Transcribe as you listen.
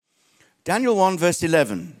Daniel 1 verse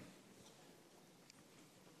 11.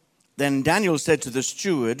 Then Daniel said to the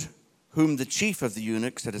steward, whom the chief of the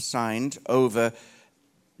eunuchs had assigned over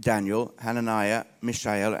Daniel, Hananiah,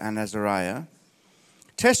 Mishael, and Azariah,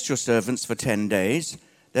 test your servants for 10 days.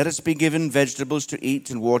 Let us be given vegetables to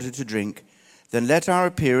eat and water to drink. Then let our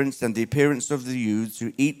appearance and the appearance of the youths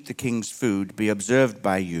who eat the king's food be observed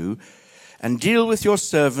by you, and deal with your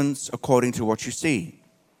servants according to what you see.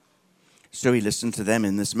 So he listened to them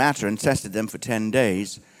in this matter and tested them for 10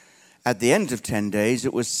 days. At the end of 10 days,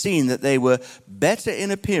 it was seen that they were better in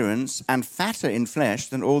appearance and fatter in flesh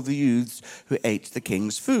than all the youths who ate the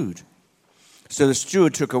king's food. So the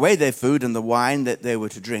steward took away their food and the wine that they were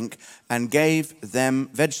to drink and gave them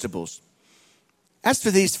vegetables. As for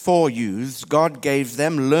these 4 youths, God gave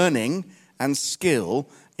them learning and skill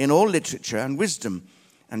in all literature and wisdom.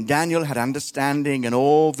 And Daniel had understanding in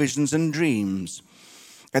all visions and dreams.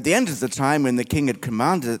 At the end of the time when the king had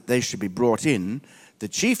commanded that they should be brought in, the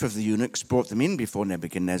chief of the eunuchs brought them in before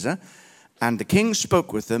Nebuchadnezzar, and the king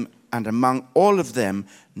spoke with them, and among all of them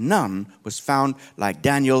none was found like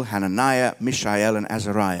Daniel, Hananiah, Mishael, and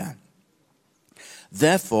Azariah.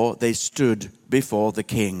 Therefore they stood before the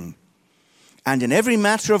king. And in every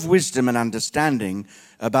matter of wisdom and understanding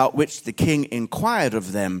about which the king inquired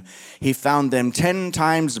of them, he found them 10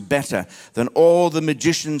 times better than all the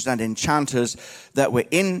magicians and enchanters that were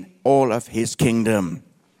in all of his kingdom.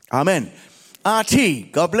 Amen. R.T.,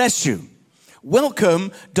 God bless you.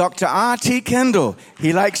 Welcome, Dr. R.T. Kendall.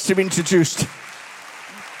 He likes to be introduced.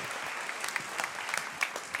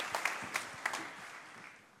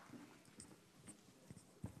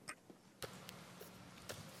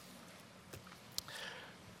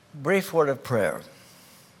 Brief word of prayer.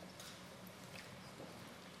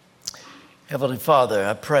 Heavenly Father,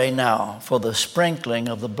 I pray now for the sprinkling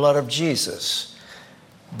of the blood of Jesus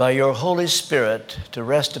by your Holy Spirit to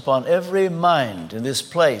rest upon every mind in this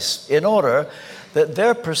place, in order that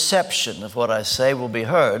their perception of what I say will be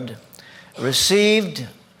heard, received,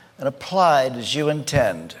 and applied as you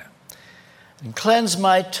intend. And cleanse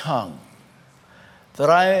my tongue, that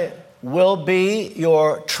I will be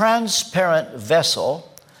your transparent vessel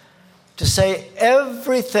to say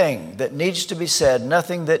everything that needs to be said,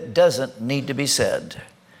 nothing that doesn't need to be said.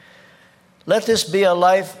 Let this be a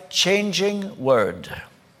life-changing word,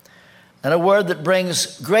 and a word that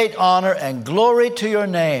brings great honor and glory to your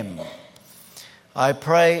name. I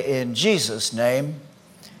pray in Jesus' name,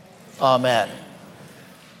 amen.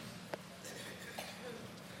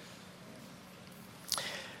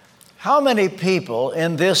 How many people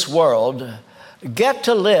in this world get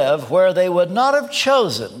to live where they would not have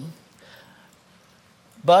chosen,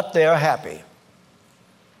 but they are happy?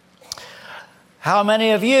 How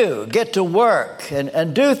many of you get to work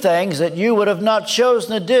and do things that you would have not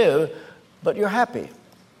chosen to do, but you're happy?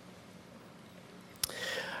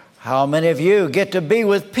 How many of you get to be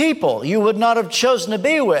with people you would not have chosen to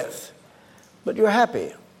be with, but you're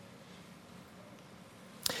happy?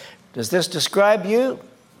 Does this describe you?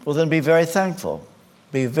 Well, then be very thankful.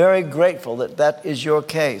 Be very grateful that that is your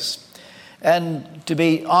case. And to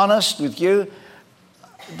be honest with you,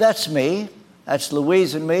 that's me. That's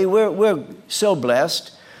Louise and me. We're so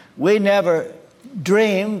blessed. We never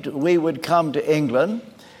dreamed we would come to England.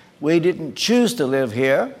 We didn't choose to live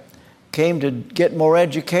here. Came to get more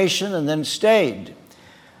education and then stayed.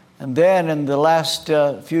 And then in the last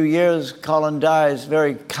few years, Colin Dyes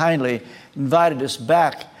very kindly invited us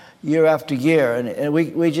back year after year. And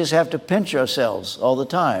we just have to pinch ourselves all the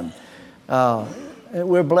time.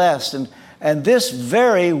 We're blessed. And this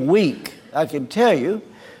very week, I can tell you,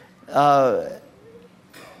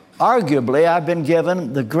 arguably, I've been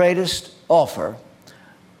given the greatest offer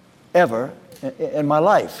ever in my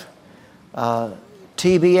life.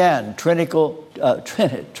 TBN,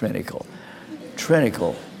 Trinical.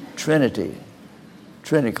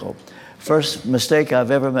 First mistake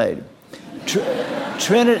I've ever made.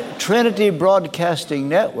 Trinity Broadcasting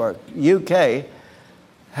Network, UK,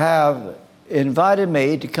 have invited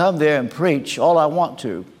me to come there and preach all I want,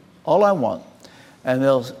 and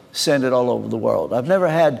they'll send it all over the world. I've never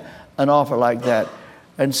had an offer like that.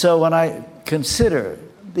 And so when I consider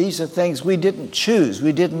these are things we didn't choose,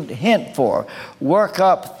 we didn't hint for, work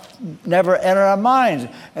up, never enter our minds,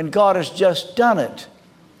 and God has just done it,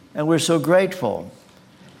 and we're so grateful.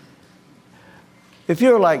 If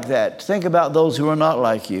you're like that, think about those who are not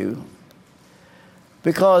like you,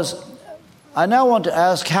 because I now want to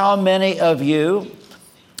ask how many of you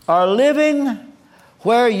are living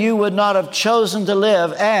where you would not have chosen to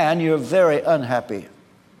live, and you're very unhappy.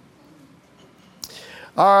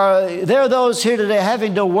 Are there those here today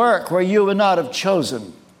having to work where you would not have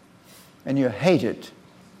chosen, and you hate it?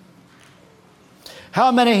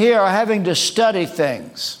 How many here are having to study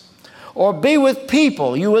things or be with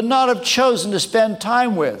people you would not have chosen to spend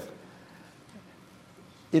time with?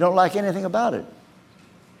 You don't like anything about it.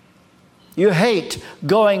 You hate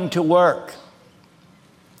going to work.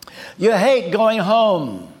 You hate going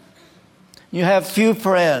home. You have few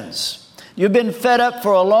friends. You've been fed up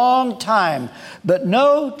for a long time, but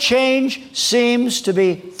no change seems to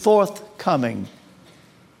be forthcoming.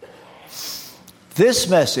 This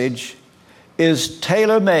message is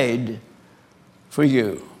tailor-made for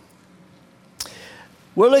you.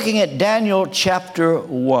 We're looking at Daniel chapter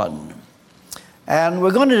 1. And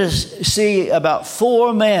we're going to see about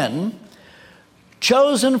 4 men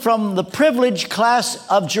chosen from the privileged class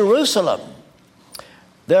of Jerusalem.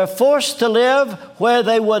 They're forced to live where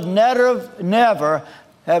they would never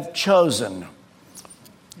have chosen.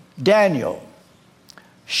 Daniel,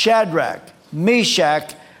 Shadrach,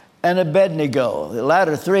 Meshach, and Abednego. The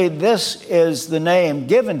latter 3, this is the name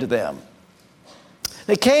given to them.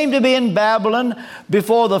 They came to be in Babylon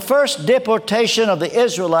before the first deportation of the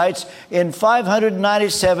Israelites in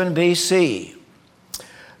 597 BC.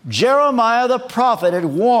 Jeremiah the prophet had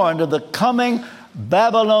warned of the coming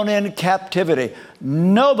Babylonian captivity.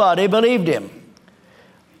 Nobody believed him.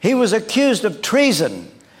 He was accused of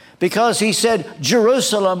treason because he said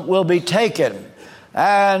Jerusalem will be taken.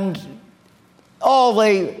 And all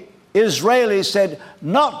the Israelis said,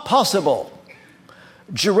 not possible.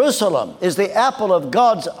 Jerusalem is the apple of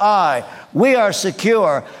God's eye. We are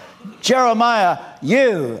secure. Jeremiah,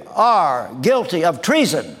 you are guilty of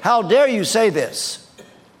treason. How dare you say this?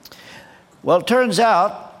 Well, it turns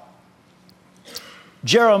out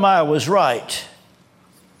Jeremiah was right.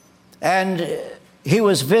 And he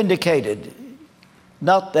was vindicated.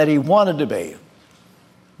 Not that he wanted to be,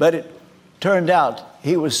 but it turned out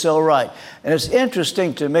he was so right. And it's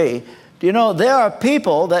interesting to me, do you know, there are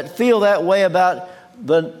people that feel that way about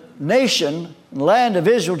the nation, land of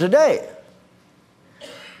Israel today.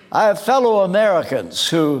 I have fellow Americans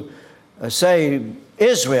who say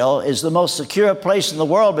Israel is the most secure place in the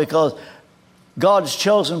world because God's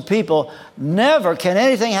chosen people. Never can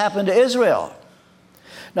anything happen to Israel.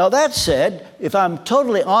 Now that said, if I'm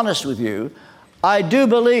totally honest with you, I do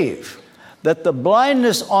believe that the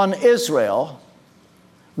blindness on Israel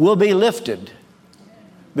will be lifted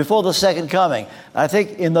before the second coming. I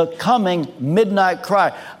think in the coming midnight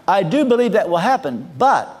cry, I do believe that will happen.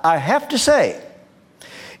 But I have to say,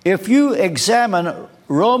 if you examine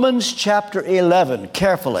Romans chapter 11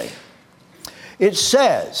 carefully, it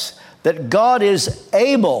says that God is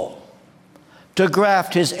able to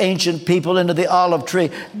graft his ancient people into the olive tree.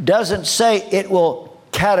 Doesn't say it will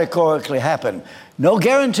categorically happen. No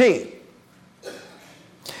guarantee.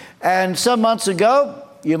 And some months ago,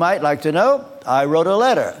 you might like to know, I wrote a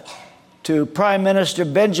letter to Prime Minister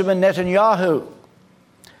Benjamin Netanyahu.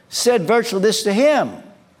 Said virtually this to him.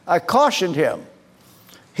 I cautioned him.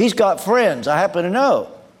 He's got friends, I happen to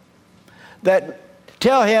know, that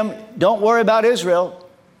tell him, don't worry about Israel.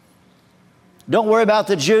 Don't worry about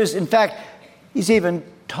the Jews. In fact, he's even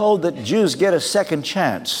told that Jews get a second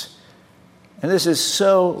chance. And this is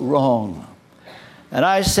so wrong. And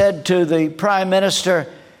I said to the Prime Minister,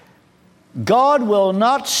 God will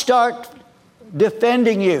not start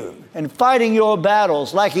defending you and fighting your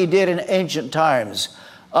battles like he did in ancient times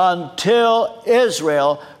until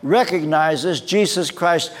Israel recognizes Jesus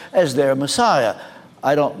Christ as their Messiah.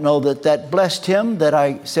 I don't know that that blessed him, that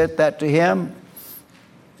I sent that to him.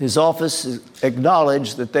 His office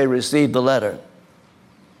acknowledged that they received the letter.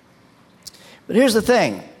 But here's the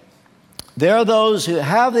thing. There are those who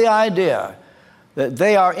have the idea that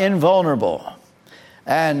they are invulnerable.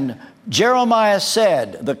 And Jeremiah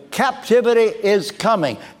said, the captivity is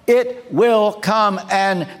coming. It will come,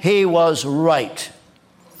 and he was right.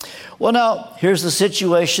 Well, now, here's the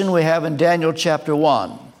situation we have in Daniel chapter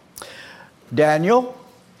 1. Daniel,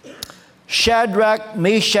 Shadrach,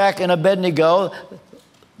 Meshach, and Abednego,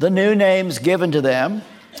 the new names given to them,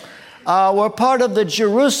 were part of the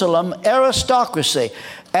Jerusalem aristocracy.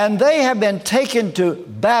 And they have been taken to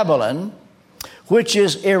Babylon, which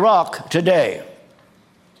is Iraq today.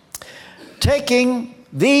 Taking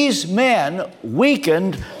these men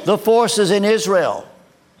weakened the forces in Israel.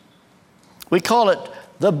 We call it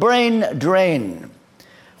the brain drain.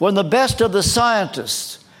 When the best of the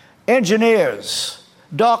scientists, engineers,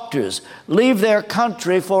 doctors leave their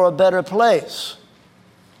country for a better place.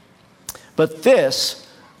 But this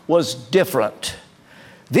was different.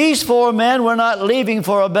 These 4 men were not leaving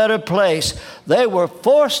for a better place. They were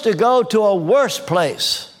forced to go to a worse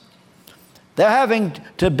place. They're having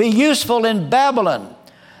to be useful in Babylon.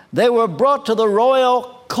 They were brought to the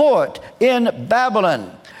royal court in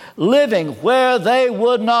Babylon, living where they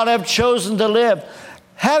would not have chosen to live,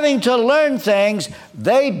 having to learn things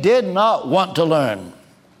they did not want to learn.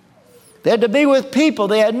 They had to be with people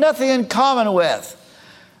they had nothing in common with,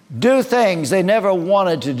 do things they never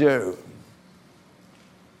wanted to do.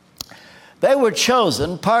 They were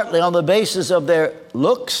chosen partly on the basis of their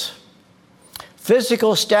looks,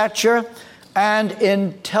 physical stature, and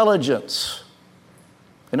intelligence.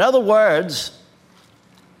 In other words,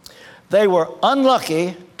 they were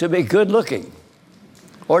unlucky to be good-looking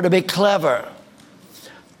or to be clever.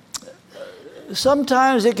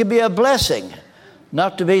 Sometimes it can be a blessing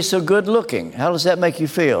not to be so good-looking. How does that make you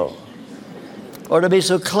feel? Or to be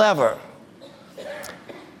so clever.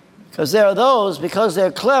 Because there are those, because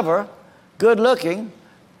they're clever, good-looking,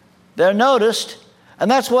 they're noticed, and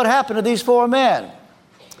that's what happened to these four men.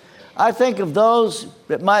 I think of those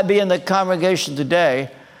that might be in the congregation today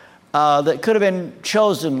that could have been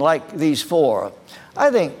chosen like these four. I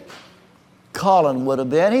think Colin would have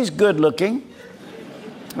been. He's good-looking.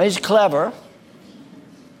 He's clever.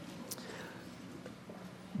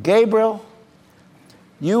 Gabriel,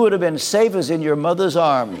 you would have been safe as in your mother's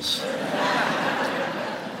arms.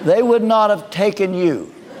 They would not have taken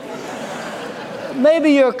you.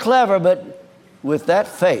 Maybe you're clever, but with that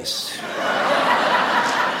face.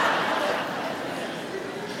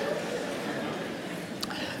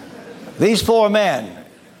 These four men,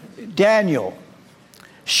 Daniel,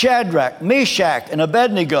 Shadrach, Meshach, and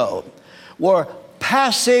Abednego, were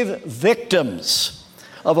passive victims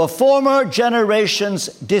of a former generation's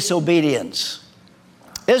disobedience.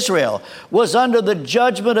 Israel was under the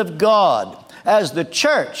judgment of God, as the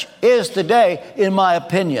church is today, in my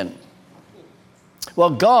opinion.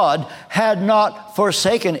 Well, God had not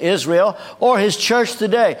forsaken Israel or his church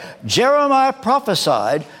today. Jeremiah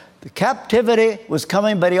prophesied the captivity was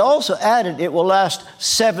coming, but he also added it will last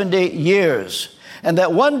 70 years, and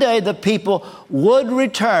that one day the people would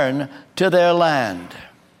return to their land.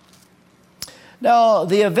 Now,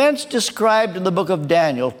 the events described in the book of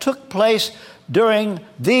Daniel took place during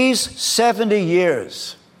these 70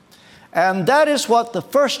 years. And that is what the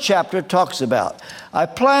first chapter talks about. I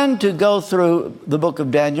plan to go through the book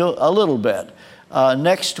of Daniel a little bit.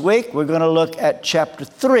 Next week, we're going to look at chapter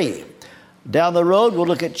 3. Down the road, we'll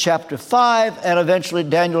look at chapter 5 and eventually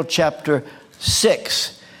Daniel chapter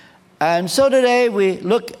 6. And so today we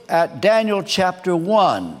look at Daniel chapter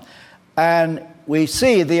 1, and we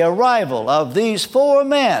see the arrival of these four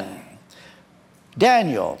men,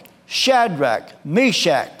 Daniel, Shadrach,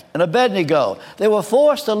 Meshach, and Abednego. They were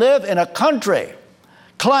forced to live in a country,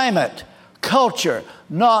 climate, culture,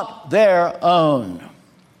 not their own.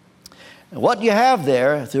 And what you have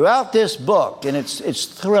there throughout this book, and it's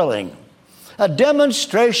thrilling, a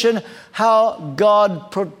demonstration how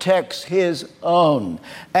God protects his own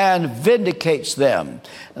and vindicates them.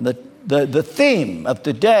 And the theme of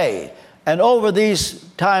today, and over these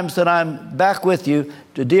times that I'm back with you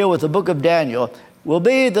to deal with the book of Daniel, will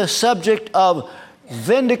be the subject of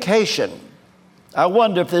vindication. I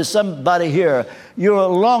wonder if there's somebody here, you're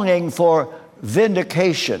longing for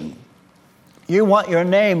vindication. You want your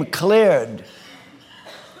name cleared.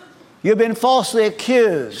 You've been falsely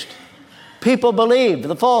accused. People believe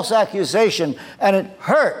the false accusation, and it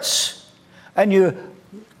hurts. And you're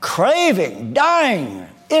craving, dying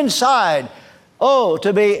inside,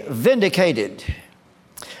 to be vindicated.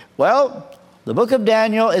 Well, the book of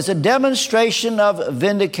Daniel is a demonstration of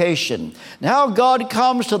vindication. Now God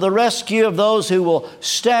comes to the rescue of those who will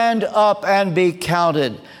stand up and be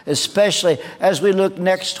counted, especially as we look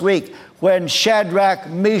next week when Shadrach,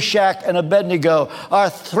 Meshach, and Abednego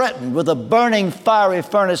are threatened with a burning fiery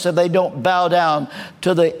furnace if they don't bow down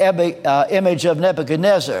to the image of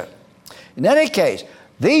Nebuchadnezzar. In any case,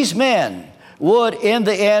 these men would in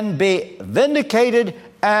the end be vindicated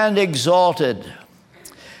and exalted.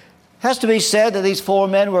 It has to be said that these four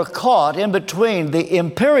men were caught in between the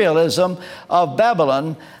imperialism of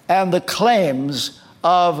Babylon and the claims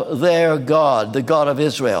of their God, the God of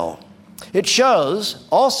Israel. It shows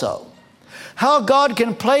also how God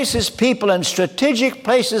can place his people in strategic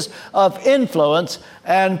places of influence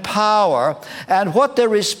and power, and what their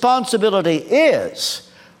responsibility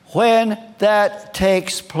is when that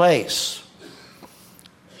takes place.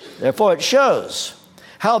 Therefore, it shows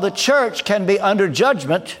how the church can be under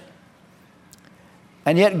judgment,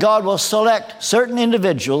 and yet God will select certain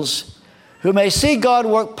individuals who may see God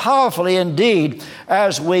work powerfully indeed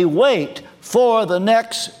as we wait for the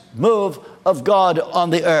next move of God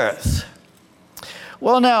on the earth.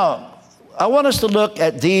 Well, now, I want us to look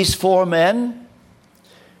at these four men.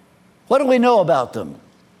 What do we know about them?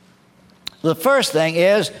 The first thing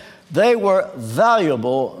is they were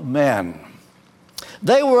valuable men.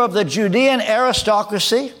 They were of the Judean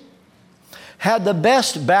aristocracy, had the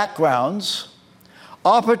best backgrounds,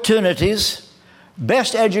 opportunities,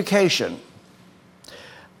 best education.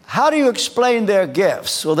 How do you explain their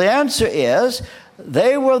gifts? Well, the answer is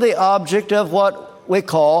they were the object of what we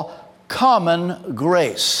call common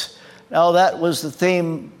grace. Now, that was the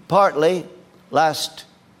theme partly last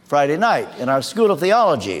Friday night in our School of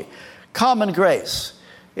Theology. Common grace.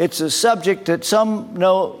 It's a subject that some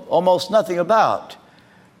know almost nothing about.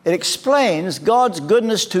 It explains God's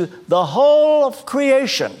goodness to the whole of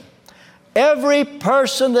creation. Every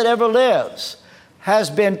person that ever lives has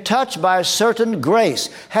been touched by a certain grace,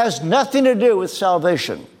 has nothing to do with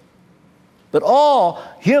salvation. But all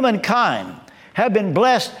humankind have been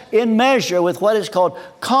blessed in measure with what is called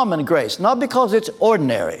common grace, not because it's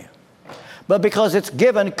ordinary, but because it's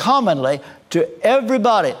given commonly to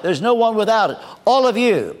everybody. There's no one without it. All of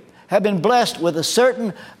you have been blessed with a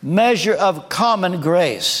certain measure of common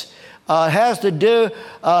grace. It has to do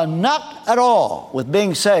not at all with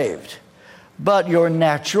being saved, but your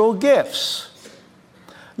natural gifts,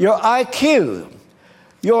 your IQ,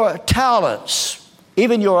 your talents,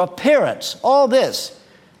 even your appearance, all this.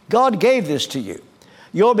 God gave this to you.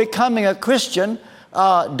 Your becoming a Christian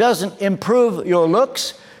doesn't improve your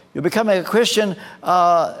looks. Your becoming a Christian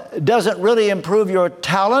doesn't really improve your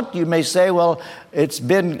talent. You may say, well, it's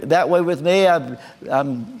been that way with me.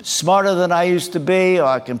 I'm smarter than I used to be, or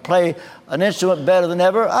I can play an instrument better than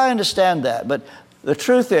ever. I understand that. But the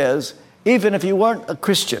truth is, even if you weren't a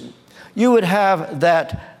Christian, you would have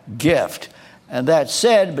that gift. And that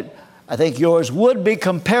said, but I think yours would be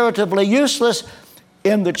comparatively useless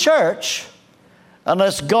in the church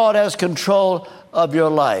unless God has control of your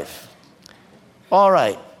life. All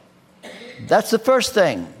right. That's the first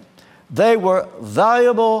thing. They were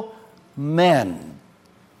valuable men.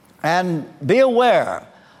 And be aware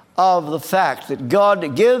of the fact that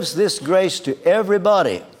God gives this grace to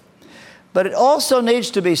everybody. But it also needs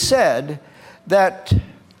to be said that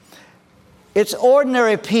it's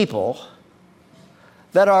ordinary people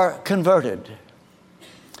that are converted.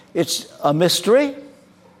 It's a mystery.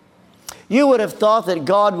 You would have thought that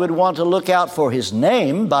God would want to look out for His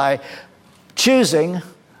name by choosing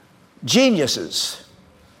geniuses,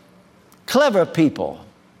 clever people,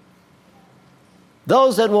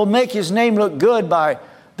 those that will make His name look good by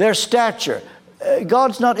their stature.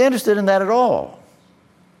 God's not interested in that at all.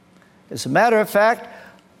 As a matter of fact,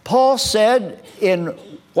 Paul said in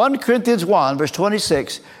 1 Corinthians 1, verse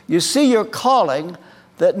 26, you see your calling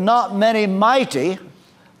that not many mighty,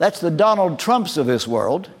 that's the Donald Trumps of this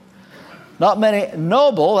world, not many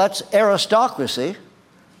noble, that's aristocracy,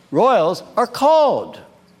 royals, are called.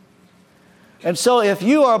 And so if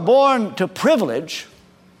you are born to privilege,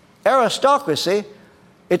 aristocracy,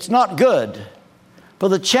 it's not good. For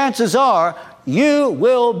the chances are you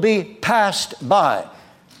will be passed by.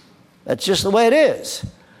 That's just the way it is.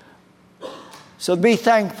 So be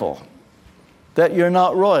thankful that you're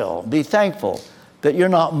not royal. Be thankful that you're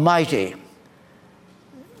not mighty.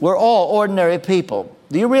 We're all ordinary people.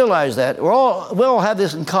 Do you realize that? We all have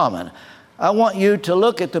this in common. I want you to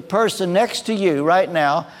look at the person next to you right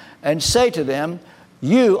now and say to them,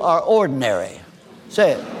 you are ordinary.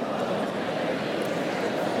 Say it.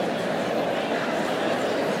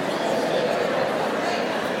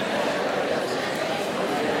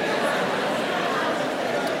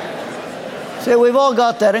 See, we've all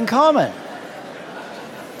got that in common.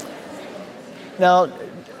 Now,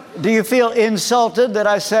 do you feel insulted that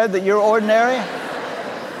I said that you're ordinary?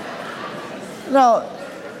 Now,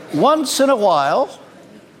 once in a while,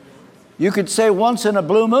 you could say once in a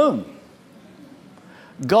blue moon,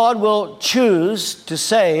 God will choose to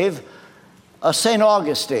save a St.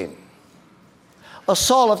 Augustine, a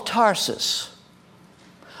Saul of Tarsus,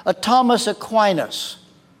 a Thomas Aquinas,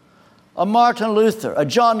 a Martin Luther, a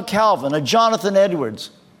John Calvin, a Jonathan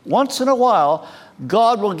Edwards. Once in a while,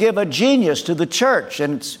 God will give a genius to the church,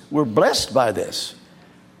 and we're blessed by this.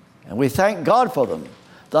 And we thank God for them.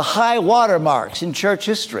 The high watermarks in church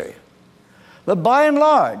history. But by and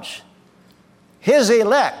large, His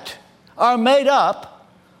elect are made up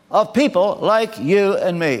of people like you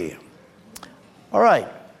and me. All right,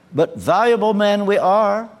 but valuable men we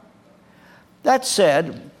are. That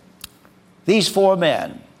said, these four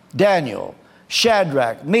men, Daniel,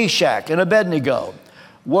 Shadrach, Meshach, and Abednego,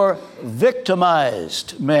 were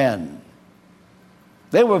victimized men.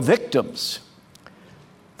 They were victims.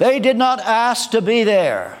 They did not ask to be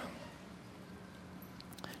there.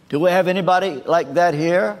 Do we have anybody like that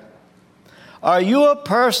here? Are you a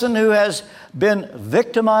person who has been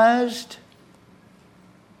victimized?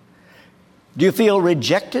 Do you feel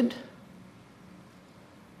rejected?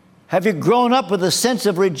 Have you grown up with a sense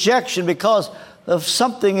of rejection because of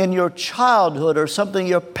something in your childhood or something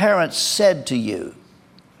your parents said to you?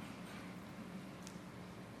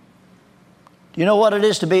 Do you know what it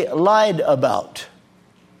is to be lied about?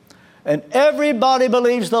 And everybody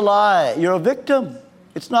believes the lie. You're a victim.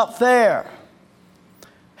 It's not fair.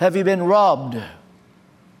 Have you been robbed?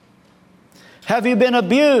 Have you been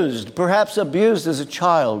abused? Perhaps abused as a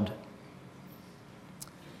child.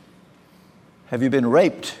 Have you been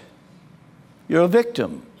raped? You're a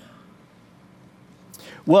victim.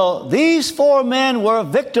 Well, these 4 men were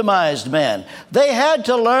victimized men. They had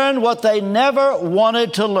to learn what they never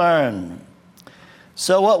wanted to learn.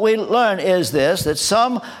 So what we learn is this, that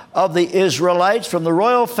some of the Israelites from the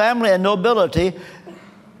royal family and nobility,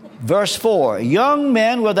 verse 4, young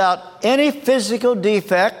men without any physical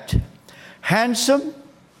defect, handsome,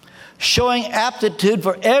 showing aptitude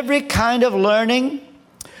for every kind of learning,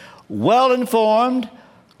 well-informed,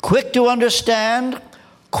 quick to understand,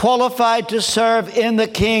 qualified to serve in the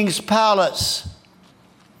king's palace.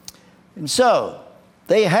 And so,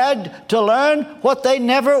 they had to learn what they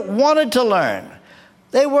never wanted to learn.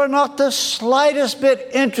 They were not the slightest bit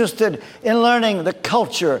interested in learning the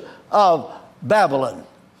culture of Babylon,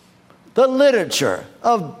 the literature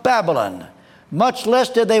of Babylon. Much less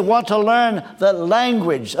did they want to learn the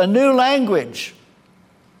language, a new language.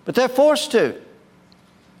 But they're forced to.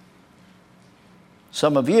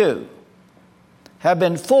 Some of you have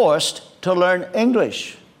been forced to learn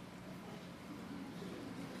English.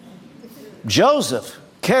 Joseph,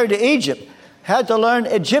 carried to Egypt, had to learn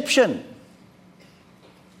Egyptian.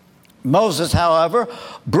 Moses, however,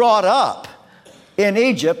 brought up in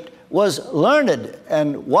Egypt, was learned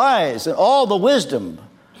and wise in all the wisdom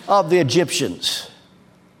of the Egyptians.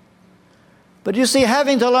 But you see,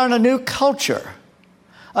 having to learn a new culture,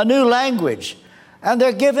 a new language, and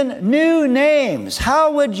they're given new names.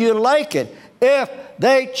 How would you like it if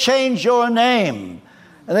they change your name?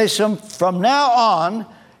 And they say, from now on,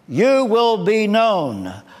 you will be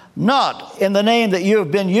known, not in the name that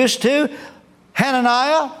you've been used to.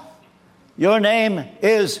 Hananiah, your name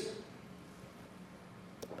is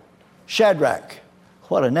Shadrach.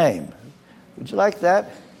 What a name. Would you like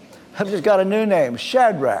that? I've just got a new name,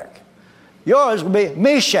 Shadrach. Yours will be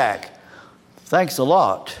Meshach. Thanks a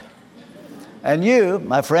lot. And you,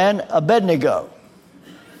 my friend, Abednego.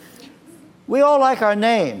 We all like our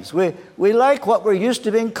names. We like what we're used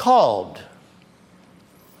to being called.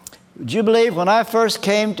 Would you believe when I first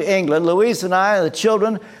came to England, Louise and I and the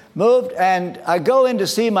children moved, and I go in to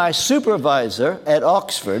see my supervisor at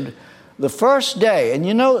Oxford the first day. And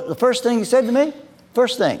you know the first thing he said to me?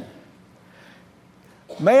 First thing.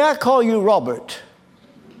 May I call you Robert?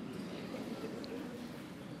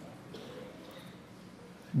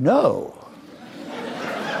 No.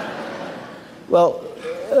 Well,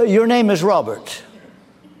 your name is Robert.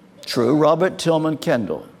 True, Robert Tillman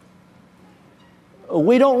Kendall.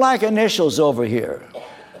 We don't like initials over here.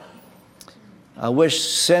 I wish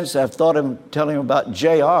since I've thought of telling them about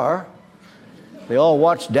JR. They all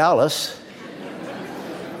watch Dallas.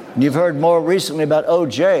 And you've heard more recently about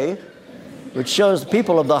OJ, which shows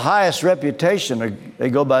people of the highest reputation, they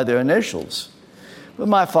go by their initials. But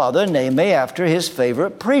my father named me after his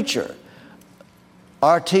favorite preacher,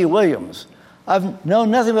 R.T. Williams. I've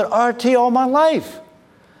known nothing but R.T. all my life.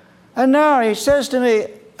 And now he says to me,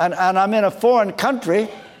 and I'm in a foreign country,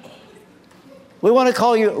 we want to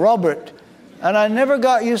call you Robert. And I never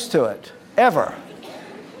got used to it, ever.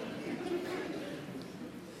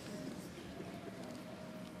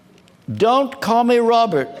 Don't call me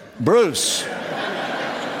Robert, Bruce.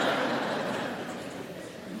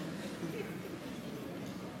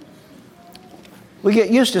 We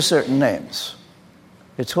get used to certain names.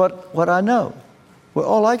 It's what I know. We're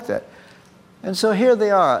all like that. And so here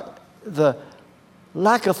they are, the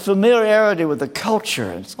lack of familiarity with the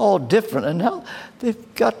culture. It's all different. And now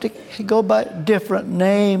they've got to go by different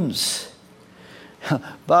names.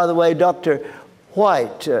 By the way, Dr.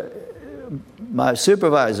 White, my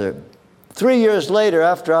supervisor, 3 years later,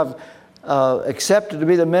 after I've accepted to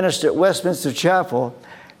be the minister at Westminster Chapel,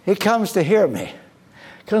 he comes to hear me.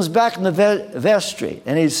 Comes back in the vestry,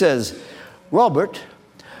 and he says, Robert,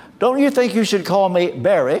 don't you think you should call me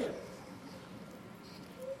Barry?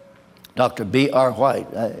 Dr. B.R.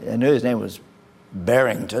 White. I knew his name was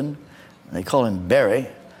Barrington, and they call him Barry.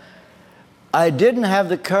 I didn't have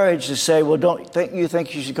the courage to say, well, don't you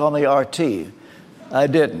think you should call me R.T.? I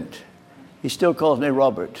didn't. He still calls me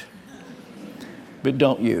Robert. But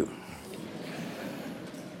don't you.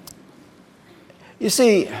 You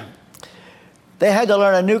see, they had to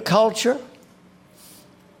learn a new culture,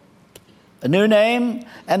 a new name,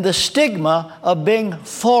 and the stigma of being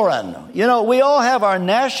foreign. You know, we all have our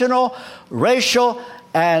national, racial,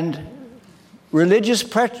 and religious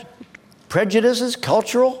prejudices,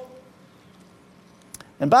 cultural.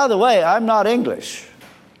 And by the way, I'm not English.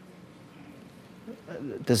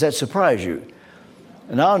 Does that surprise you?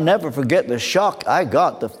 And I'll never forget the shock I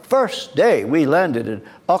got the first day we landed in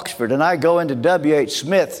Oxford, and I go into W.H.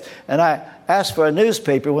 Smith, and I asked for a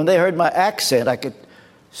newspaper. When they heard my accent, I could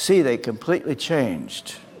see they completely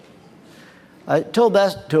changed. I told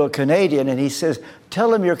that to a Canadian, and he says,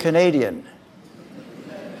 "Tell him you're Canadian."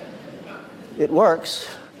 It works.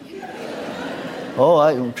 Oh,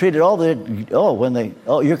 I treated all the,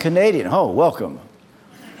 you're Canadian. Oh, welcome.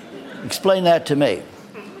 Explain that to me.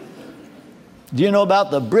 Do you know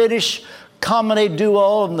about the British comedy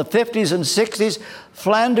duo in the 50s and 60s,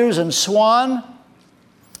 Flanders and Swan?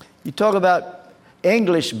 You talk about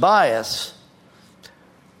English bias.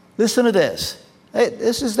 Listen to this. Hey,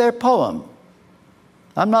 this is their poem.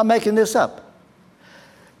 I'm not making this up.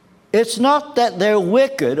 It's not that they're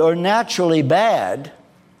wicked or naturally bad.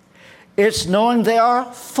 It's knowing they are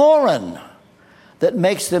foreign that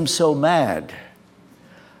makes them so mad.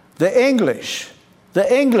 The English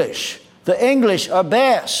are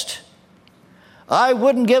best. I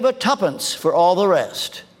wouldn't give a tuppence for all the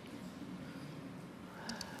rest.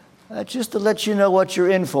 That's just to let you know what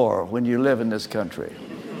you're in for when you live in this country.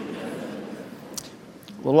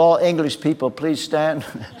 Will all English people please stand?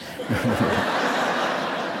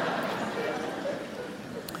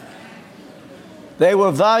 They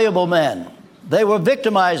were valuable men. They were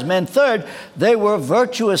victimized men. Third, they were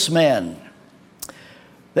virtuous men.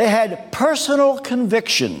 They had personal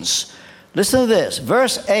convictions. Listen to this,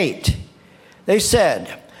 verse 8. They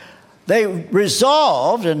said, they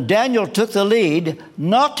resolved, and Daniel took the lead,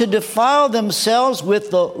 not to defile themselves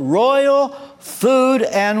with the royal food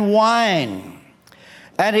and wine.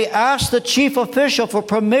 And he asked the chief official for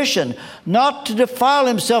permission not to defile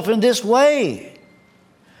himself in this way.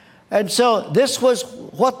 And so this was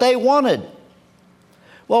what they wanted.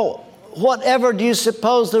 Well, whatever do you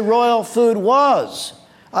suppose the royal food was?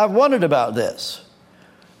 I've wondered about this.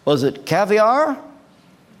 Was it caviar?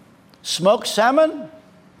 Smoked salmon?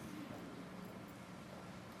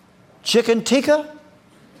 Chicken tikka?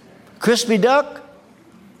 Crispy duck?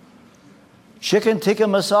 Chicken tikka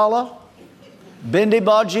masala? Bindi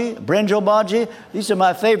bhaji? Brinjal bhaji? These are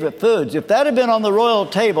my favorite foods. If that had been on the royal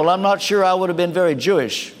table, I'm not sure I would have been very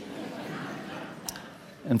Jewish.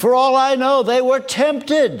 And for all I know, they were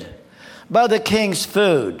tempted by the king's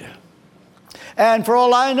food. And for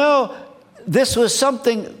all I know, this was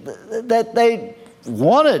something that they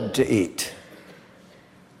wanted to eat.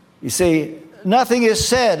 You see, nothing is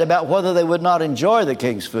said about whether they would not enjoy the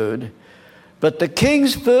king's food, but the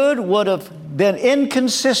king's food would have been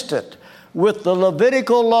inconsistent with the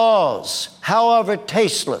Levitical laws, however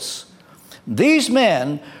tasteless. These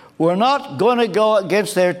men were not going to go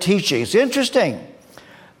against their teaching. It's interesting.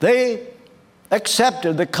 They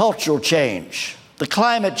accepted the cultural change, the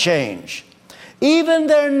climate change, even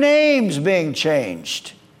their names being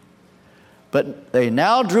changed. But they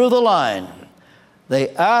now drew the line. They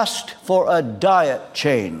asked for a diet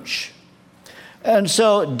change. And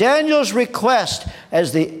so Daniel's request,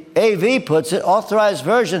 as the AV puts it, Authorized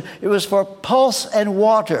Version, it was for pulse and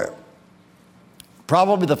water.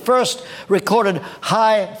 Probably the first recorded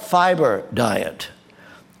high fiber diet.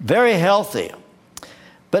 Very healthy.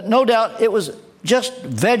 But no doubt it was just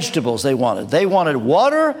vegetables they wanted. They wanted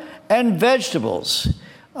water and vegetables.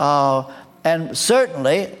 And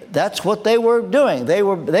certainly that's what they were doing.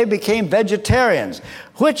 They became vegetarians,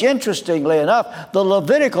 which interestingly enough, the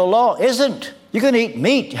Levitical law isn't. You can eat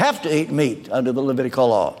meat, you have to eat meat under the Levitical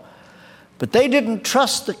law. But they didn't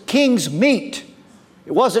trust the king's meat.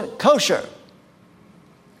 It wasn't kosher.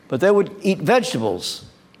 But they would eat vegetables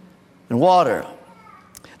and water.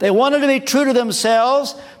 They wanted to be true to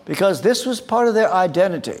themselves because this was part of their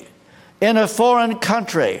identity. In a foreign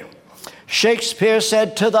country, Shakespeare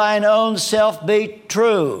said, "To thine own self be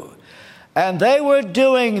true." And they were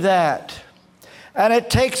doing that. And it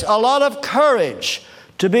takes a lot of courage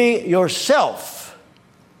to be yourself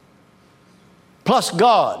plus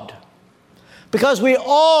God. Because we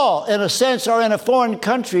all, in a sense, are in a foreign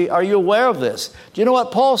country. Are you aware of this? Do you know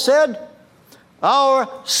what Paul said? Our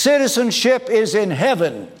citizenship is in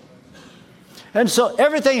heaven. And so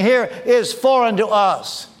everything here is foreign to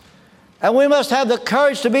us. And we must have the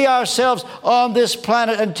courage to be ourselves on this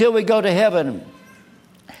planet until we go to heaven.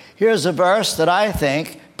 Here's a verse that I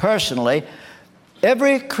think, personally,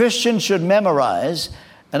 every Christian should memorize.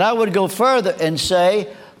 And I would go further and say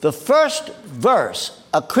the first verse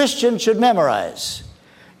a Christian should memorize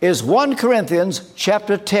is 1 Corinthians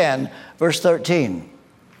chapter 10, verse 13.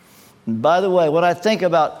 And by the way, when I think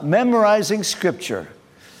about memorizing Scripture,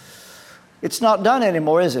 it's not done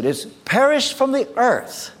anymore, is it? It's perished from the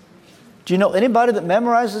earth. Do you know anybody that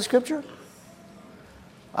memorizes Scripture?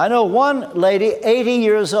 I know one lady, 80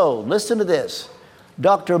 years old. Listen to this.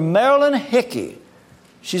 Dr. Marilyn Hickey.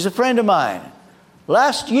 She's a friend of mine.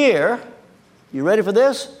 Last year, you ready for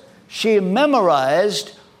this? She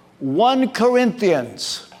memorized 1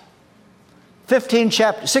 Corinthians. 16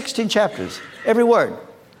 chapters, every word.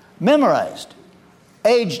 Memorized.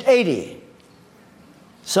 Aged 80.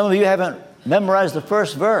 Some of you haven't memorized the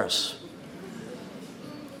first verse.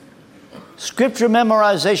 Scripture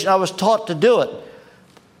memorization, I was taught to do it.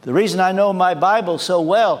 The reason I know my Bible so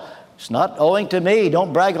well, it's not owing to me.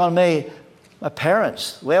 Don't brag on me. My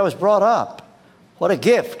parents, the way I was brought up. What a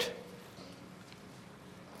gift.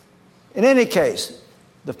 In any case,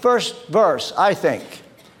 the first verse, I think,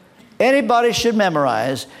 anybody should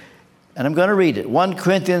memorize, and I'm going to read it. 1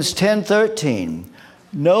 Corinthians 10:13.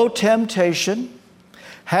 No temptation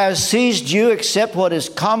has seized you except what is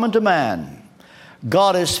common to man.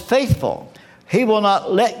 God is faithful. He will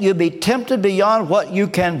not let you be tempted beyond what you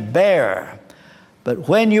can bear. But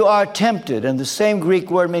when you are tempted, and the same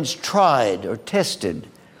Greek word means tried or tested,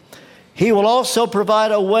 He will also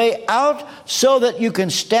provide a way out so that you can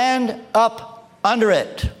stand up under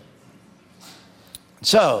it.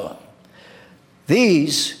 So,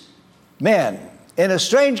 these men in a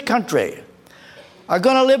strange country are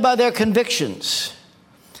going to live by their convictions,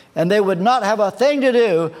 and they would not have a thing to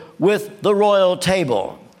do with the royal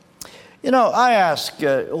table. You know, I ask,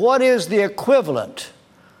 what is the equivalent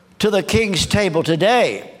to the king's table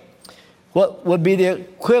today? What would be the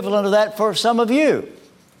equivalent of that for some of you?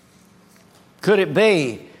 Could it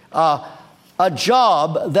be a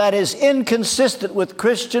job that is inconsistent with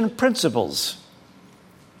Christian principles?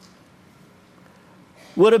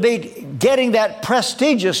 Would it be getting that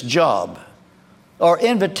prestigious job or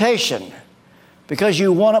invitation because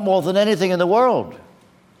you want it more than anything in the world?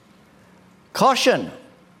 Caution.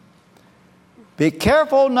 Be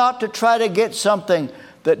careful not to try to get something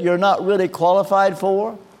that you're not really qualified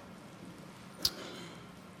for.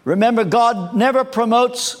 Remember, God never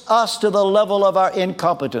promotes us to the level of our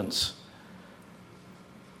incompetence.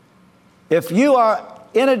 If you are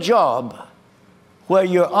in a job where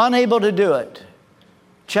you're unable to do it,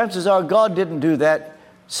 chances are God didn't do that.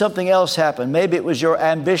 Something else happened. Maybe it was your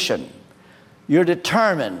ambition. You're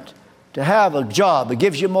determined to have a job. It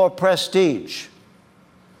gives you more prestige.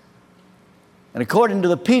 And according to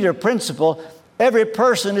the Peter principle, every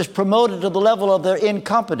person is promoted to the level of their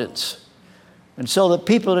incompetence. And so the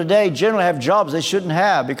people today generally have jobs they shouldn't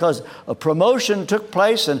have because a promotion took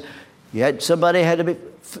place and somebody had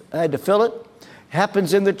to fill it. It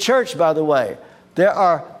happens in the church, by the way. There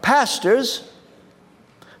are pastors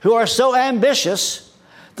who are so ambitious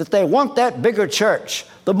that they want that bigger church,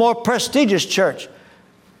 the more prestigious church.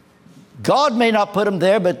 God may not put them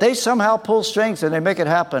there, but they somehow pull strings and they make it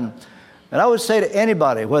happen. And I would say to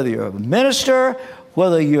anybody, whether you're a minister,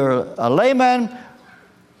 whether you're a layman,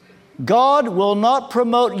 God will not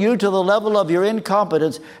promote you to the level of your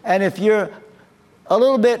incompetence. And if you're a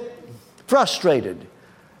little bit frustrated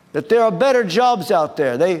that there are better jobs out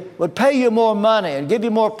there, they would pay you more money and give you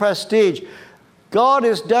more prestige, God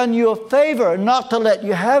has done you a favor not to let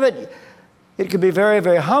you have it. It can be very,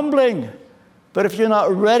 very humbling. But if you're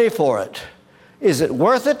not ready for it, is it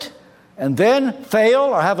worth it? And then fail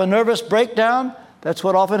or have a nervous breakdown? That's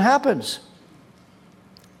what often happens.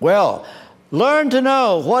 Well, learn to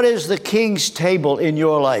know what is the king's table in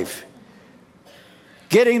your life.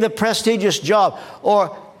 Getting the prestigious job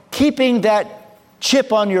or keeping that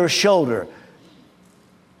chip on your shoulder.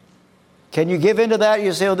 Can you give into that?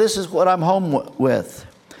 You say, oh, this is what I'm home with.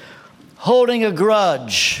 Holding a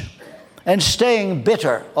grudge and staying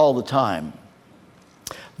bitter all the time.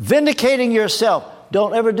 Vindicating yourself.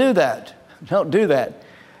 Don't ever do that. Don't do that.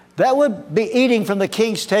 That would be eating from the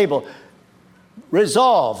king's table.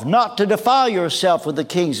 Resolve not to defile yourself with the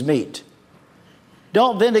king's meat.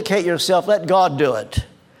 Don't vindicate yourself. Let God do it.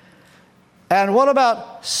 And what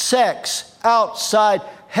about sex outside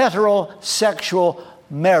heterosexual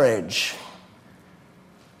marriage?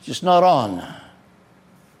 Just not on.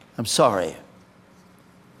 I'm sorry.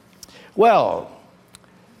 Well,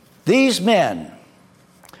 these men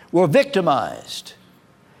were victimized.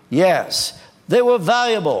 Yes. They were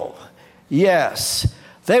valuable. Yes.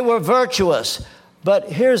 They were virtuous.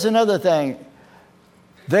 But here's another thing.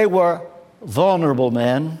 They were vulnerable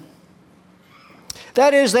men.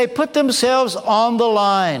 That is, they put themselves on the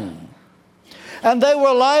line. And they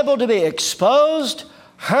were liable to be exposed,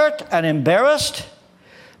 hurt, and embarrassed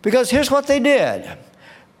Because here's what they did.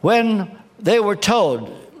 When they were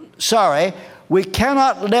told, sorry, we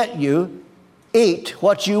cannot let you eat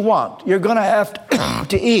what you want. You're going to have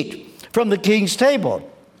to eat from the king's table.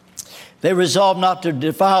 They resolved not to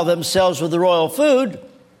defile themselves with the royal food.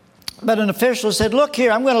 But an official said, look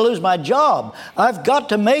here, I'm going to lose my job. I've got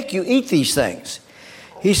to make you eat these things.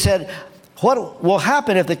 He said, what will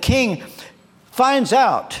happen if the king finds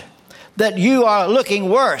out that you are looking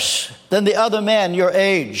worse than the other men your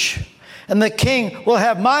age? And the king will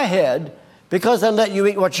have my head because I let you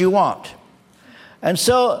eat what you want. And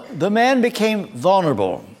so the man became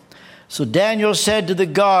vulnerable. So Daniel said to the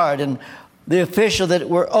guard and the official that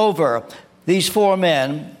were over these 4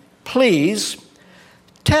 men, please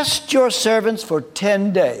test your servants for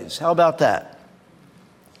 10 days. How about that?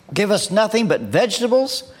 Give us nothing but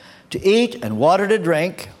vegetables to eat and water to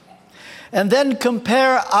drink, and then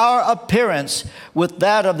compare our appearance with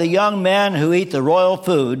that of the young men who eat the royal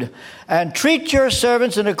food, and treat your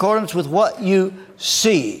servants in accordance with what you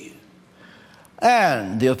see.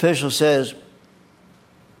 And the official says,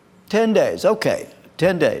 10 days. Okay,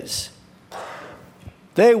 10 days.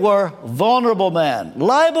 They were vulnerable men,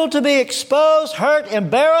 liable to be exposed, hurt,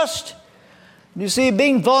 embarrassed. You see,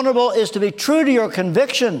 being vulnerable is to be true to your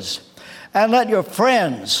convictions and let your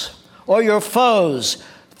friends or your foes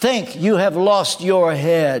think you have lost your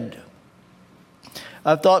head.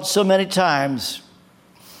 I've thought so many times,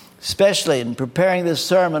 especially in preparing this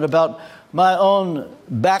sermon, about my own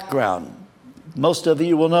background. Most of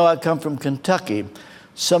you will know I come from Kentucky.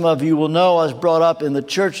 Some of you will know I was brought up in the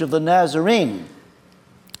Church of the Nazarene.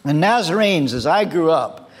 And Nazarenes, as I grew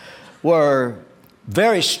up, were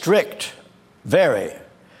very strict, very.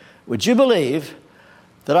 Would you believe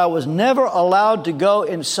that I was never allowed to go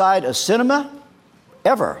inside a cinema?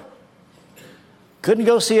 Ever. Couldn't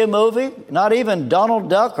go see a movie, not even Donald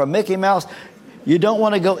Duck or Mickey Mouse. You don't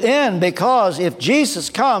want to go in because if Jesus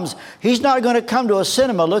comes, he's not going to come to a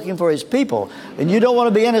cinema looking for his people. And you don't want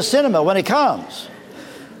to be in a cinema when he comes.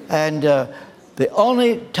 And the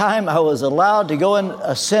only time I was allowed to go in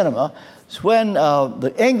a cinema is when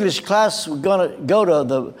the English class was going to go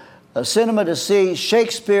to the cinema to see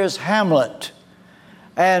Shakespeare's Hamlet.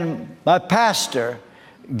 And my pastor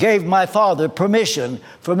gave my father permission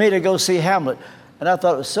for me to go see Hamlet. And I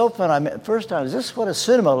thought it was so fun. First time, is this what a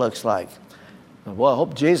cinema looks like? Well, I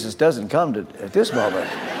hope Jesus doesn't come at this moment.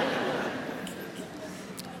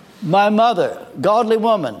 My mother, godly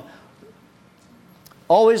woman,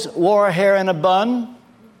 always wore her hair in a bun,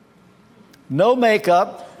 no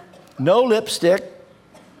makeup, no lipstick,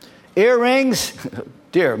 earrings.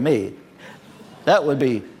 Dear me, that would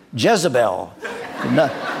be Jezebel.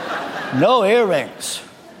 No earrings.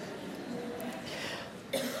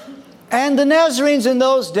 And the Nazarenes in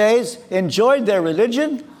those days enjoyed their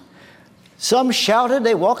religion. Some shouted,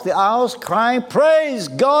 they walked the aisles crying, praise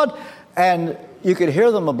God, and you could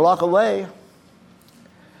hear them a block away.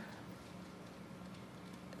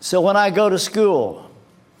 So when I go to school,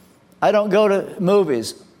 I don't go to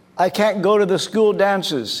movies. I can't go to the school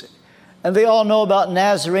dances. And they all know about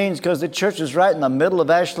Nazarenes because the church is right in the middle of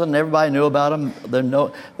Ashland and everybody knew about them.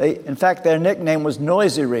 In fact, their nickname was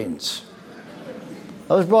Noiserenes.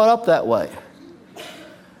 I was brought up that way.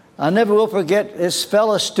 I never will forget this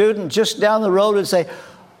fellow student just down the road would say,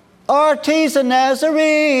 R.T.'s a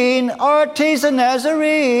Nazarene, R.T.'s a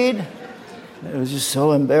Nazarene. It was just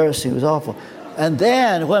so embarrassing. It was awful. And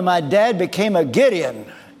then when my dad became a Gideon,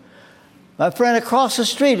 my friend across the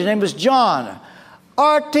street, his name was John.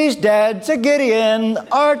 R.T.'s dad's a Gideon.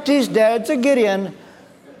 R.T.'s dad's a Gideon.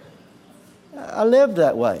 I lived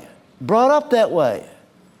that way, brought up that way.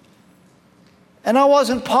 And I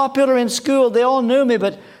wasn't popular in school. They all knew me,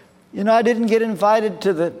 but, I didn't get invited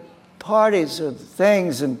to the parties or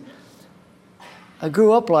things, and I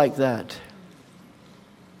grew up like that.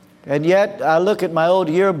 And yet, I look at my old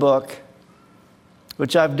yearbook,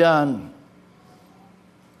 which I've done.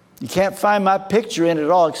 You can't find my picture in it at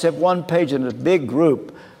all except one page in a big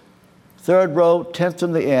group. 3rd row, 10th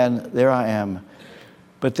from the end, there I am.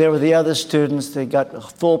 But there were the other students. They got a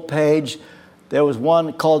full page. There was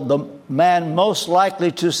one called The Man Most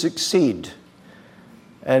Likely to Succeed.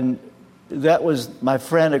 And that was my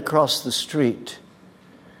friend across the street.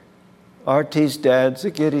 R.T.'s dad's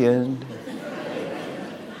a Gideon.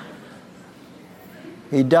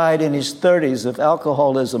 He died in his 30s of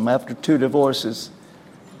alcoholism after 2 divorces.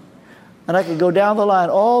 And I could go down the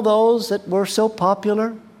line, all those that were so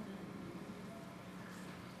popular.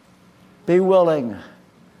 Be willing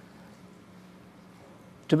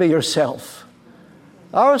to be yourself.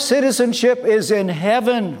 Our citizenship is in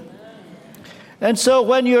heaven. And so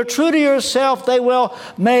when you're true to yourself, they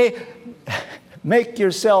may make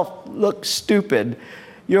yourself look stupid.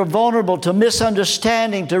 You're vulnerable to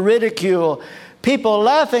misunderstanding, to ridicule, people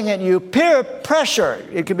laughing at you, peer pressure.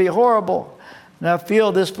 It can be horrible. And I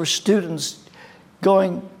feel this for students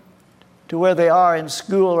going to where they are in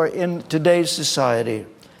school or in today's society.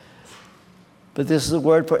 But this is a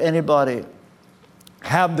word for anybody.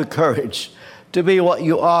 Have the courage to be what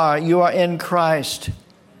you are. You are in Christ.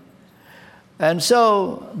 And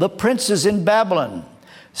so the princes in Babylon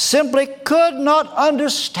simply could not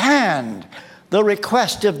understand the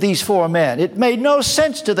request of these 4 men. It made no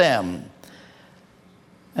sense to them.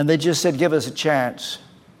 And they just said, give us a chance.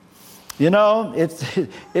 You know,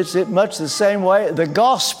 it's much the same way. The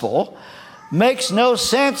gospel makes no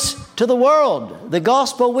sense to the world. The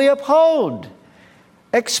gospel we uphold.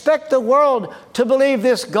 Expect the world to believe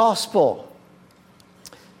this gospel.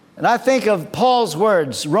 And I think of Paul's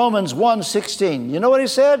words, Romans 1:16. You know what he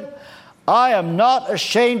said? I am not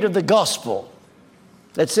ashamed of the gospel.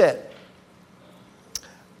 That's it.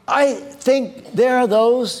 I think there are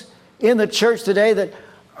those in the church today that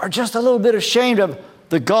are just a little bit ashamed of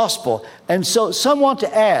the gospel. And so some want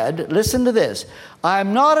to add, listen to this, I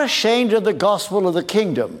am not ashamed of the gospel of the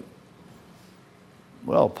kingdom.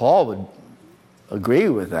 Well, Paul would agree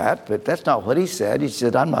with that, but that's not what he said. He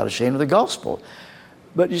said, I'm not ashamed of the gospel.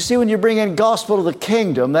 But you see, when you bring in gospel of the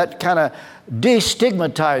kingdom, that kind of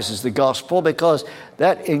destigmatizes the gospel, because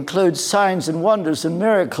that includes signs and wonders and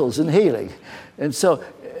miracles and healing. And so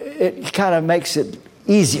it kind of makes it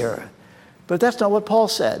easier. But that's not what Paul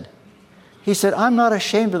said. He said, I'm not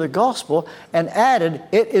ashamed of the gospel, and added,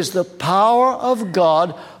 it is the power of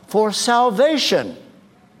God for salvation.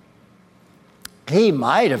 He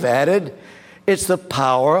might have added, it's the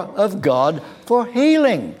power of God for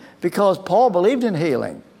healing, because Paul believed in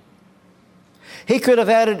healing. He could have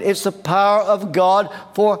added, it's the power of God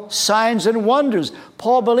for signs and wonders.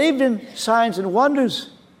 Paul believed in signs and wonders.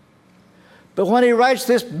 But when he writes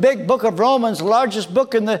this big book of Romans, largest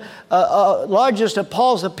book in the largest of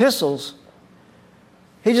Paul's epistles,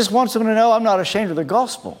 he just wants them to know, I'm not ashamed of the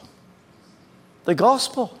gospel. The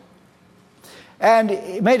gospel. And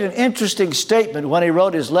he made an interesting statement when he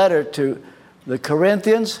wrote his letter to the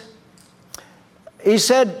Corinthians. He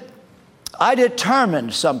said, I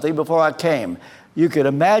determined something before I came. You could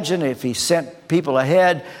imagine if he sent people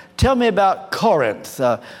ahead, tell me about Corinth.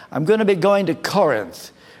 I'm going to be going to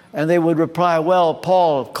Corinth. And they would reply, well,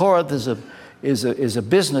 Paul, Corinth is a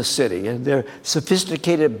business city, and they're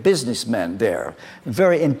sophisticated businessmen there,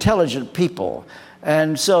 very intelligent people.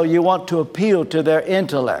 And so you want to appeal to their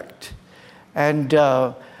intellect. And,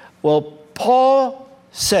 well, Paul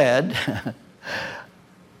said,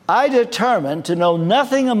 I determined to know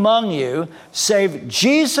nothing among you save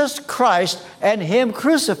Jesus Christ and Him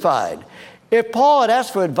crucified. If Paul had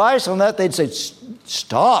asked for advice on that, they'd say,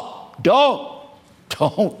 stop, don't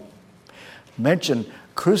mention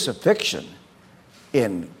crucifixion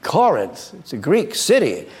in Corinth. It's a Greek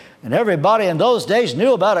city, and everybody in those days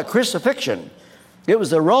knew about a crucifixion. It was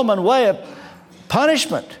the Roman way of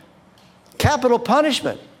punishment, capital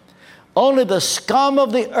punishment. Only the scum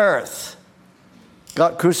of the earth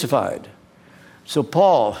got crucified. So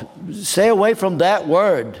Paul, stay away from that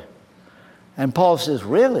word. And Paul says,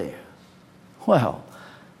 really? Well,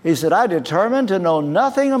 he said, I determined to know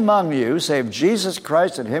nothing among you save Jesus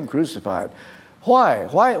Christ and Him crucified. Why?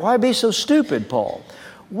 Why be so stupid, Paul?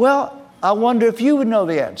 Well, I wonder if you would know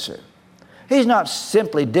the answer. He's not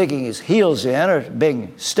simply digging his heels in or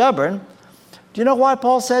being stubborn. Do you know why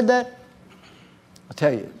Paul said that? I'll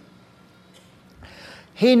tell you.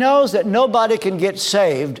 He knows that nobody can get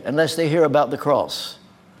saved unless they hear about the cross.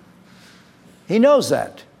 He knows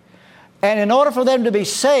that. And in order for them to be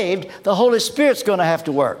saved, the Holy Spirit's going to have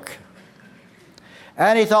to work.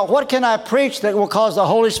 And he thought, what can I preach that will cause the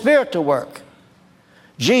Holy Spirit to work?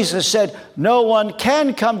 Jesus said, no one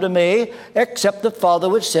can come to me except the Father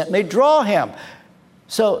which sent me draw him.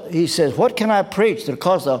 So he says, what can I preach that will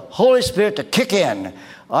cause the Holy Spirit to kick in?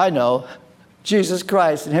 I know, Jesus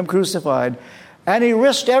Christ and Him crucified. And he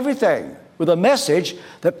risked everything with a message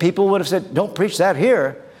that people would have said, don't preach that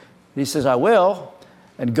here. He says, I will.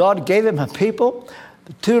 And God gave him a people,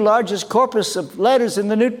 the 2 largest corpus of letters in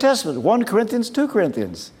the New Testament, 1 Corinthians, 2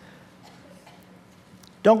 Corinthians.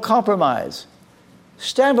 Don't compromise.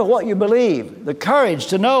 Stand for what you believe, the courage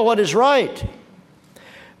to know what is right.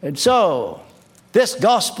 And so, this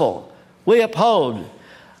gospel we uphold.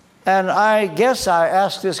 And I guess I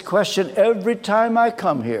ask this question every time I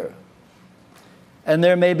come here. And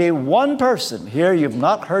there may be one person here, you've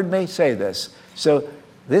not heard me say this. So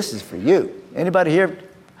this is for you. Anybody here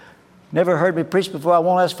never heard me preach before? I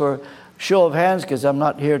won't ask for a show of hands because I'm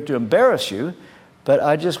not here to embarrass you. But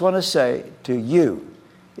I just want to say to you,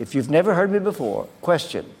 if you've never heard me before,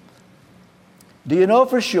 question. Do you know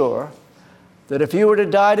for sure that if you were to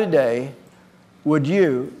die today, would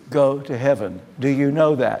you go to heaven? Do you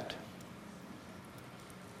know that?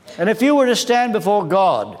 And if you were to stand before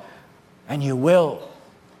God, and you will,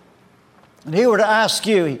 and He were to ask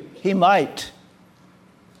you, He might,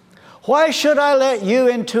 why should I let you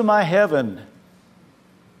into my heaven?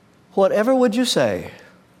 Whatever would you say?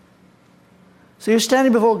 So you're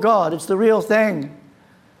standing before God. It's the real thing.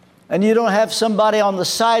 And you don't have somebody on the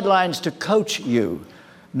sidelines to coach you.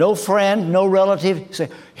 No friend, no relative. Say,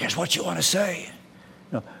 here's what you want to say.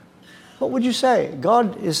 No. What would you say?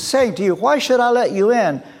 God is saying to you, why should I let you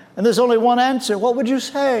in? And there's only one answer. What would you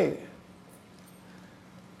say?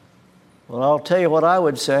 Well, I'll tell you what I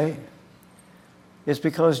would say. It's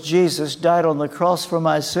because Jesus died on the cross for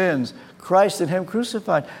my sins. Christ and Him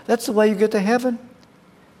crucified. That's the way you get to heaven.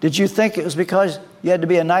 Did you think it was because you had to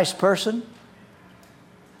be a nice person?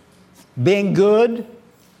 Being good?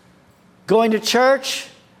 Going to church?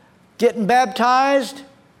 Getting baptized?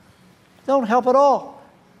 Don't help at all.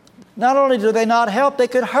 Not only do they not help, they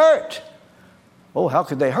could hurt. Oh, how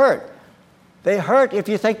could they hurt? They hurt if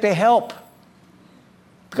you think they help.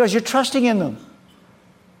 Because you're trusting in them.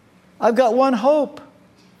 I've got one hope.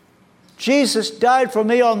 Jesus died for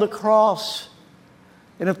me on the cross.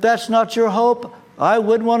 And if that's not your hope, I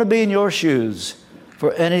wouldn't want to be in your shoes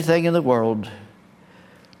for anything in the world.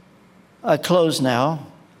 I close now.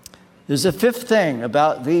 There's a fifth thing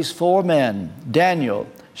about these four men, Daniel,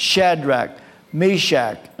 Shadrach,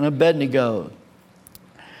 Meshach, and Abednego.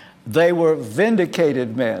 They were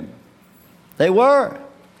vindicated men. They were.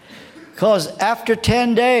 Because after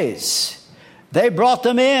 10 days, they brought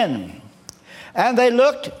them in. And they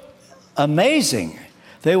looked amazing.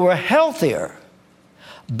 They were healthier,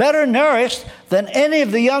 better nourished than any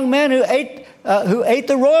of the young men who ate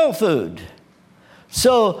the royal food.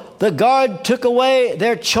 So the guard took away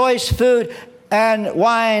their choice food and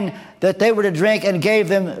wine that they were to drink and gave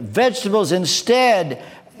them vegetables instead,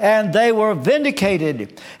 and they were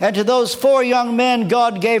vindicated. And to those four young men,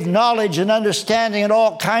 God gave knowledge and understanding and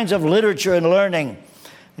all kinds of literature and learning.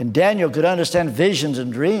 And Daniel could understand visions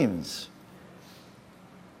and dreams.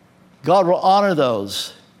 God will honor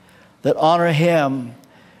those that honor Him.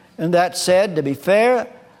 And that said, to be fair,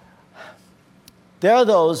 there are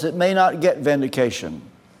those that may not get vindication.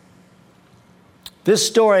 This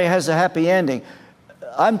story has a happy ending.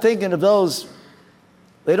 I'm thinking of those,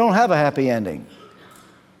 they don't have a happy ending.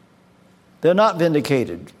 They're not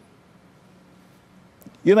vindicated.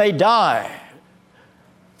 You may die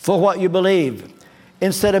for what you believe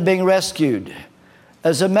instead of being rescued.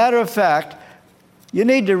 As a matter of fact, you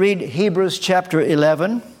need to read Hebrews chapter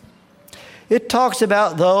 11. It talks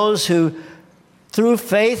about those who, through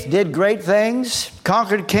faith, did great things,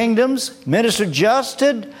 conquered kingdoms, ministered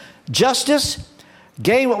justice,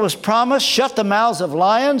 gained what was promised, shut the mouths of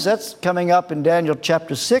lions. That's coming up in Daniel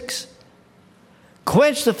chapter 6.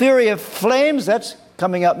 Quenched the fury of flames. That's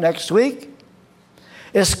coming up next week.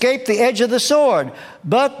 Escaped the edge of the sword.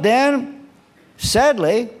 But then,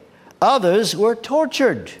 sadly, others were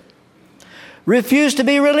tortured, refused to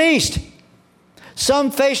be released.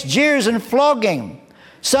 Some faced jeers and flogging.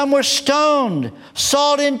 Some were stoned,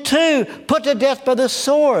 sawed in two, put to death by the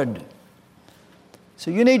sword.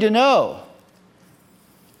 So you need to know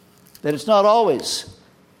that it's not always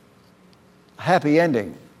a happy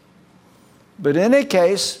ending. But in any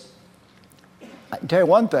case, I can tell you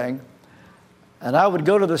one thing, and I would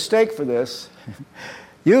go to the stake for this.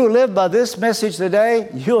 You live by this message today,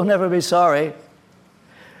 you'll never be sorry.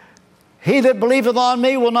 He that believeth on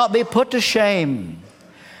me will not be put to shame.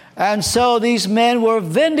 And so these men were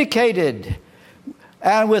vindicated.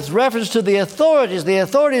 And with reference to the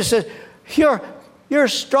authorities said, you're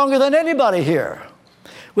stronger than anybody here.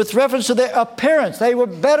 With reference to their appearance, they were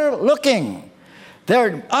better looking.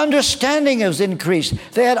 Their understanding was increased.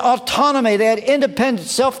 They had autonomy. They had independent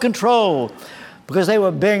self-control because they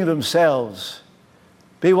were being themselves.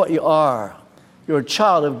 Be what you are. You're a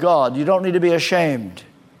child of God. You don't need to be ashamed.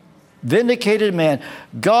 Vindicated man.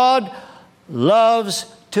 God loves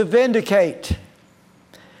to vindicate.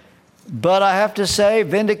 But I have to say,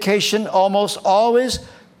 vindication almost always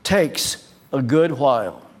takes a good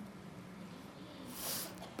while.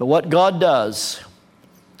 But what God does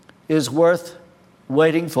is worth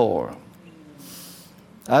waiting for.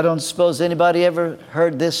 I don't suppose anybody ever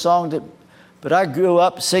heard this song, but I grew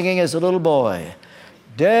up singing as a little boy.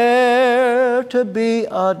 Dare to be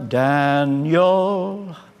a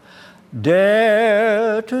Daniel,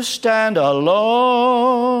 dare to stand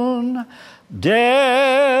alone,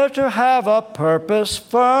 dare to have a purpose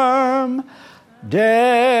firm,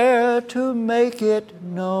 dare to make it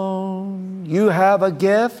known. You have a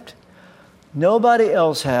gift nobody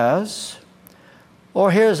else has.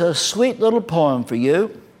 Or here's a sweet little poem for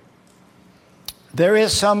you. There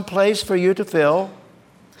is some place for you to fill,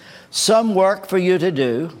 some work for you to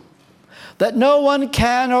do, that no one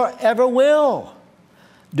can or ever will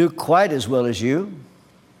do quite as well as you.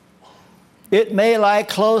 It may lie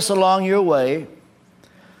close along your way,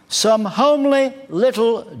 some homely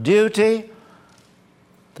little duty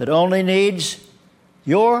that only needs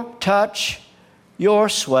your touch, your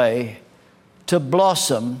sway to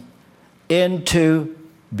blossom into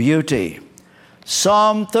beauty.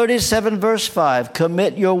 Psalm 37 verse 5,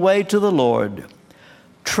 commit your way to the Lord.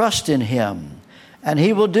 Trust in Him, and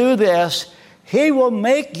He will do this. He will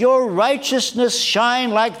make your righteousness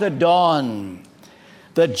shine like the dawn,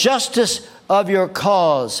 the justice of your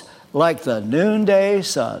cause like the noonday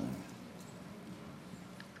sun.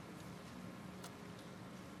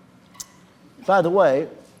 By the way,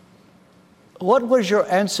 what was your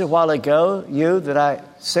answer a while ago, you that I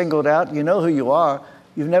singled out? You know who you are.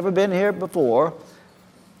 You've never been here before,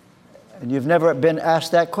 and you've never been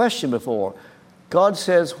asked that question before. God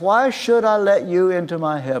says, why should I let you into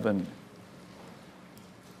my heaven?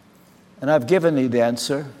 And I've given you the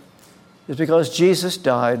answer. It's because Jesus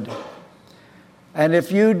died. And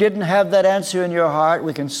if you didn't have that answer in your heart,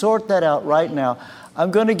 we can sort that out right now.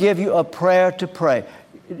 I'm going to give you a prayer to pray.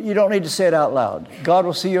 You don't need to say it out loud. God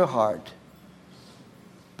will see your heart.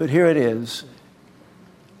 But here it is.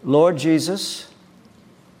 Lord Jesus,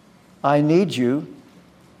 I need you.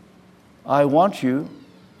 I want you.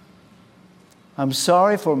 I'm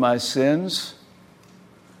sorry for my sins.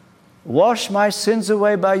 Wash my sins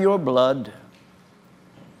away by your blood.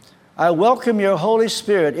 I welcome your Holy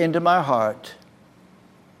Spirit into my heart.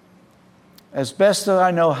 As best as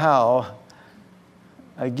I know how,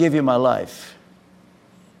 I give you my life.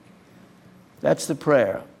 That's the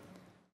prayer.